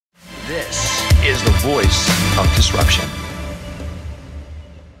This is the voice of disruption.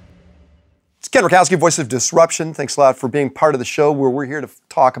 It's Ken Rakowski, voice of disruption. Thanks a lot for being part of the show where we're here to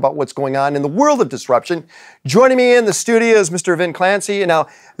talk about what's going on in the world of disruption. Joining me in the studio is Mr. Vin Clancy. And now,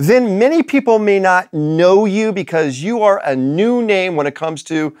 Vin, many people may not know you because you are a new name when it comes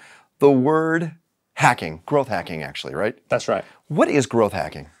to the word hacking, growth hacking actually, right? That's right. What is growth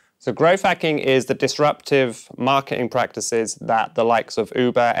hacking? So growth hacking is the disruptive marketing practices that the likes of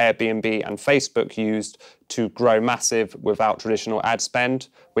Uber, Airbnb, and Facebook used to grow massive without traditional ad spend,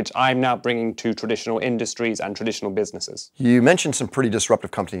 which I'm now bringing to traditional industries and traditional businesses. You mentioned some pretty disruptive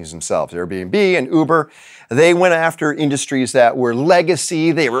companies themselves, Airbnb and Uber. They went after industries that were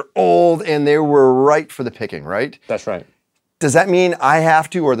legacy, they were old, and they were ripe for the picking, right? That's right. Does that mean I have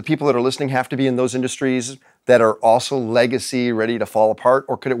to, or the people that are listening have to be in those industries that are also legacy, ready to fall apart,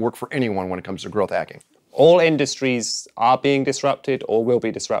 or could it work for anyone when it comes to growth hacking? All industries are being disrupted or will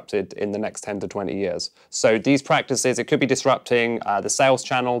be disrupted in the next 10 to 20 years. So these practices, it could be disrupting the sales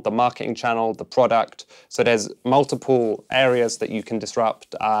channel, the marketing channel, the product. So there's multiple areas that you can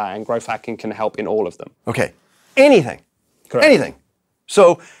disrupt, and growth hacking can help in all of them. Okay, anything. Correct. Anything.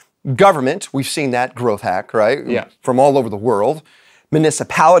 So government, we've seen that growth hack, right? Yeah. From all over the world.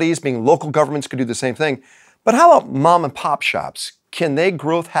 Municipalities, being local governments, could do the same thing. But how about mom and pop shops? Can they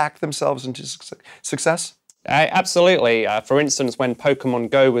growth hack themselves into success? Absolutely. For instance, when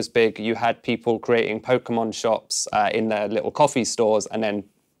Pokemon Go was big, you had people creating Pokemon shops in their little coffee stores, and then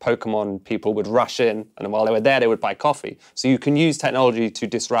Pokemon people would rush in, and while they were there, they would buy coffee. So you can use technology to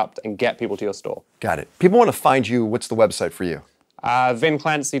disrupt and get people to your store. Got it. People want to find you. What's the website for you?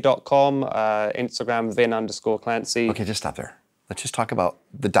 VinClancy.com, Instagram, Vin_Clancy. Okay, just stop there. Let's just talk about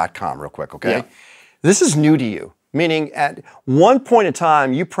the .com real quick, okay? Yeah. This is new to you, meaning at one point in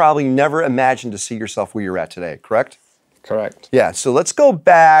time, you probably never imagined to see yourself where you're at today, correct? Correct. Yeah, so let's go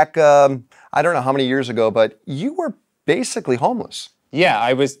back, I don't know how many years ago, but you were basically homeless. Yeah,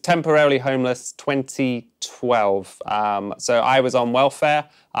 I was temporarily homeless 2012. So I was on welfare,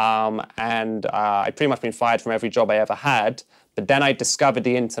 and I'd pretty much been fired from every job I ever had. But then I discovered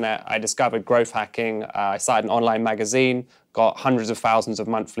the internet, I discovered growth hacking, I started an online magazine, got hundreds of thousands of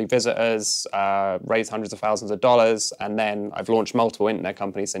monthly visitors, raised hundreds of thousands of dollars, and then I've launched multiple internet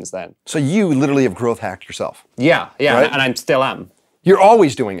companies since then. So you literally have growth hacked yourself. Yeah, right? and I still am. You're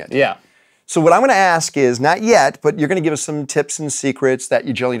always doing it. Yeah. So what I'm going to ask is, not yet, but you're going to give us some tips and secrets that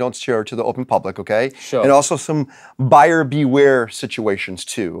you generally don't share to the open public, okay? Sure. And also some buyer beware situations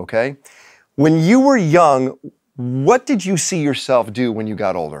too, okay? When you were young, what did you see yourself do when you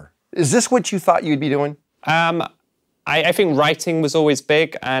got older? Is this what you thought you'd be doing? I think writing was always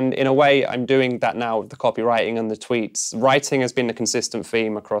big, and in a way, I'm doing that now with the copywriting and the tweets. Writing has been a consistent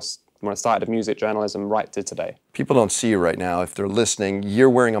theme across when I started music journalism right to today. People don't see you right now. If they're listening, you're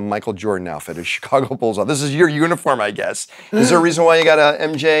wearing a Michael Jordan outfit, a Chicago Bulls outfit. This is your uniform, I guess. Is there a reason why you got a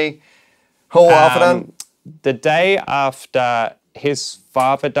MJ whole outfit on? The day after his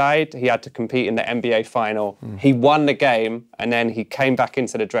father died, he had to compete in the NBA final. He won the game, and then he came back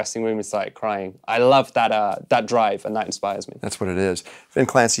into the dressing room and started crying. I love that drive, and that inspires me. That's what it is. Vin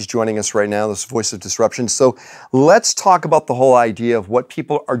Clancy's joining us right now, this voice of disruption. So let's talk about the whole idea of what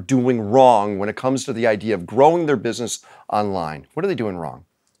people are doing wrong when it comes to the idea of growing their business online. What are they doing wrong?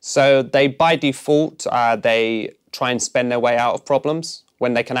 So they, by default, they try and spend their way out of problems,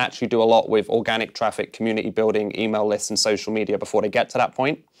 when they can actually do a lot with organic traffic, community building, email lists, and social media before they get to that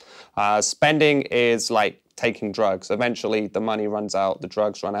point. Spending is like taking drugs. Eventually, the money runs out, the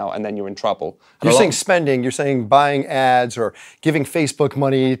drugs run out, and then you're in trouble. You're saying spending, you're saying buying ads or giving Facebook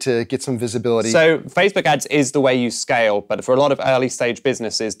money to get some visibility. So Facebook ads is the way you scale, but for a lot of early stage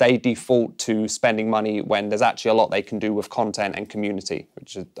businesses, they default to spending money when there's actually a lot they can do with content and community,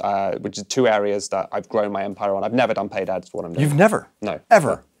 which is two areas that I've grown my empire on. I've never done paid ads for what I'm doing. You've never? No.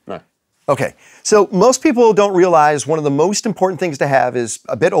 Ever? No. Okay, so most people don't realize one of the most important things to have is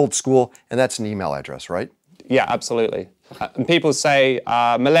a bit old school, and that's an email address, right? Yeah, absolutely. And people say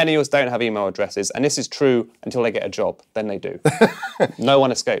millennials don't have email addresses, and this is true until they get a job. Then they do. No one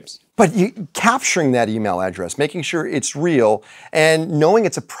escapes. But capturing that email address, making sure it's real, and knowing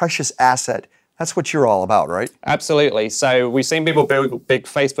it's a precious asset, that's what you're all about, right? Absolutely. So we've seen people build big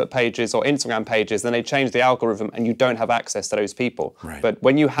Facebook pages or Instagram pages, then they change the algorithm, and you don't have access to those people. Right. But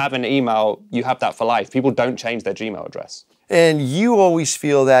when you have an email, you have that for life. People don't change their Gmail address. And you always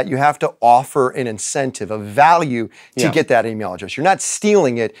feel that you have to offer an incentive, a value to get that email address. You're not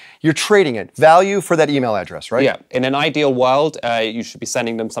stealing it, you're trading it. Value for that email address, right? Yeah. In an ideal world, you should be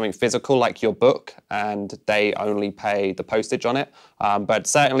sending them something physical like your book, and they only pay the postage on it. But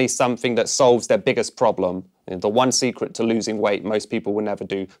certainly something that solves their biggest problem The one secret to losing weight most people will never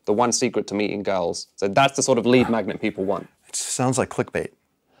do. The one secret to meeting girls. So that's the sort of lead magnet people want. It sounds like clickbait.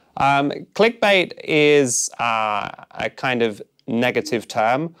 Clickbait is a kind of negative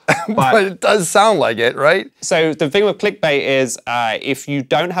term. But it does sound like it, right? So the thing with clickbait is if you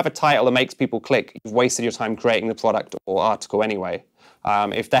don't have a title that makes people click, you've wasted your time creating the product or article anyway.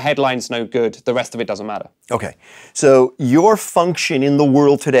 If the headline's no good, the rest of it doesn't matter. Okay, so your function in the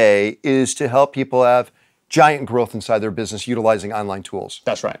world today is to help people have giant growth inside their business utilizing online tools.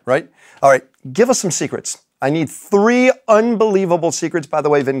 That's right. Right? All right, give us some secrets. I need 3 unbelievable secrets. By the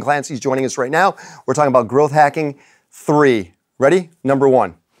way, Vin Clancy's joining us right now. We're talking about growth hacking. 3. Ready? Number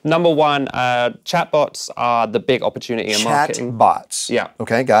 1. Number 1, chatbots are the big opportunity in marketing. Chatbots. Yeah.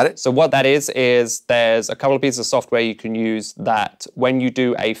 Okay, got it. So what that is there's a couple of pieces of software you can use that when you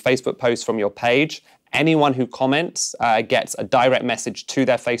do a Facebook post from your page, anyone who comments gets a direct message to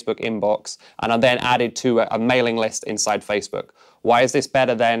their Facebook inbox and are then added to a mailing list inside Facebook. Why is this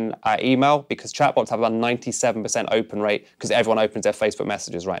better than email? Because chatbots have a 97% open rate because everyone opens their Facebook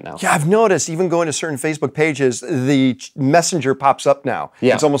messages right now. Yeah, I've noticed even going to certain Facebook pages, the messenger pops up now.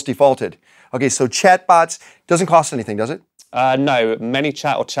 Yeah. It's almost defaulted. Okay, so chatbots doesn't cost anything, does it? No,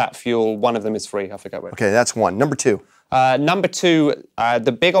 ManyChat or ChatFuel, one of them is free. I forget which. Okay, that's 1. Number 2. Number 2,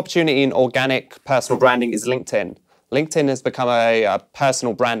 the big opportunity in organic personal branding is LinkedIn. LinkedIn has become a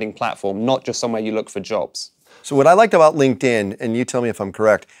personal branding platform, not just somewhere you look for jobs. So what I liked about LinkedIn, and you tell me if I'm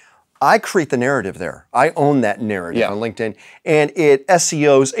correct, I create the narrative there. I own that narrative on LinkedIn, and it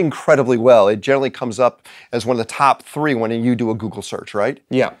SEOs incredibly well. It generally comes up as one of the top 3 when you do a Google search, right?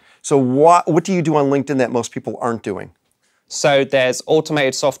 Yeah. So what do you do on LinkedIn that most people aren't doing? So there's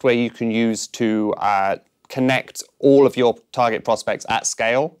automated software you can use to connect all of your target prospects at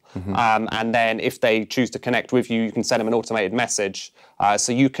scale. And then if they choose to connect with you, you can send them an automated message.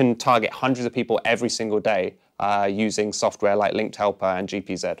 So you can target hundreds of people every single day using software like Linked Helper and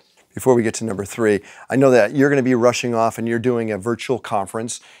GPZ. Before we get to number 3, I know that you're going to be rushing off and you're doing a virtual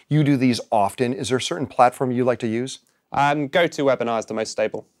conference. You do these often. Is there a certain platform you like to use? GoToWebinar is the most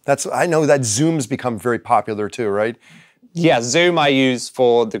stable. I know that Zoom's become very popular too, right? Yeah, Zoom I use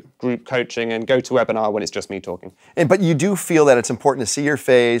for the group coaching and GoToWebinar when it's just me talking. But you do feel that it's important to see your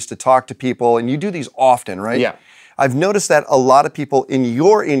face, to talk to people, and you do these often, right? Yeah. I've noticed that a lot of people in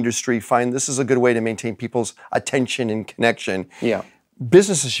your industry find this is a good way to maintain people's attention and connection. Yeah.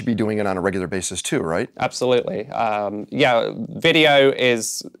 Businesses should be doing it on a regular basis too, right? Absolutely. Yeah, video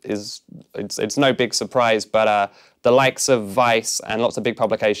it's no big surprise, but the likes of Vice and lots of big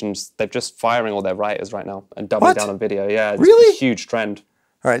publications, they're just firing all their writers right now and doubling down on video. Yeah, it's really? a huge trend.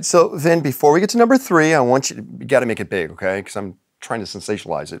 All right, so Vin, before we get to number 3, I want you got to make it big, okay? Because I'm trying to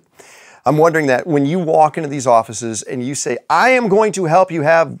sensationalize it. I'm wondering that when you walk into these offices and you say, I am going to help you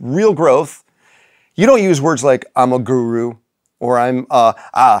have real growth, you don't use words like I'm a guru or I'm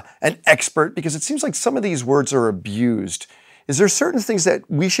an expert, because it seems like some of these words are abused. Is there certain things that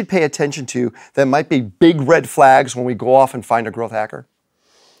we should pay attention to that might be big red flags when we go off and find a growth hacker?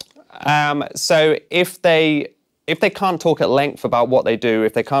 So if they can't talk at length about what they do,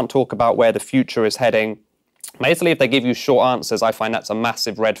 if they can't talk about where the future is heading, basically if they give you short answers, I find that's a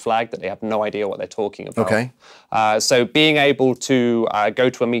massive red flag that they have no idea what they're talking about. Okay. So being able to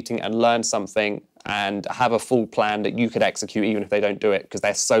go to a meeting and learn something and have a full plan that you could execute even if they don't do it, because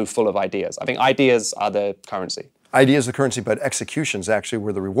they're so full of ideas. I think ideas are the currency. Ideas are the currency, but execution's actually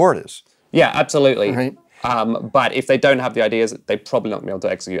where the reward is. Yeah, absolutely. Right. But if they don't have the ideas, they probably not be able to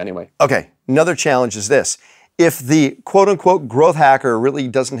execute anyway. Okay, another challenge is this. If the quote-unquote growth hacker really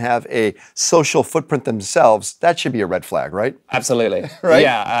doesn't have a social footprint themselves, that should be a red flag, right? Absolutely. Right?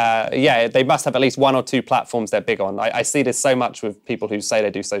 Yeah, they must have at least 1 or 2 platforms they're big on. I see this so much with people who say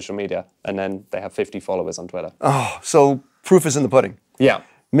they do social media and then they have 50 followers on Twitter. Oh, so proof is in the pudding. Yeah.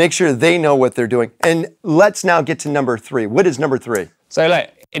 Make sure they know what they're doing. And let's now get to number 3. What is number 3? So look,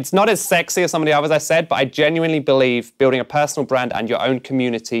 it's not as sexy as some of the others I said, but I genuinely believe building a personal brand and your own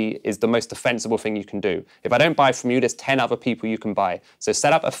community is the most defensible thing you can do. If I don't buy from you, there's 10 other people you can buy. So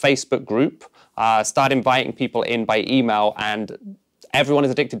set up a Facebook group, start inviting people in by email, and everyone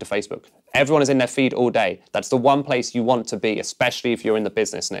is addicted to Facebook. Everyone is in their feed all day. That's the one place you want to be, especially if you're in the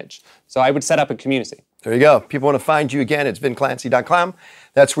business niche. So I would set up a community. There you go. People want to find you again. It's vinclancy.com.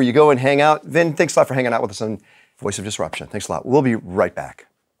 That's where you go and hang out. Vin, thanks a lot for hanging out with us on Voice of Disruption. Thanks a lot. We'll be right back.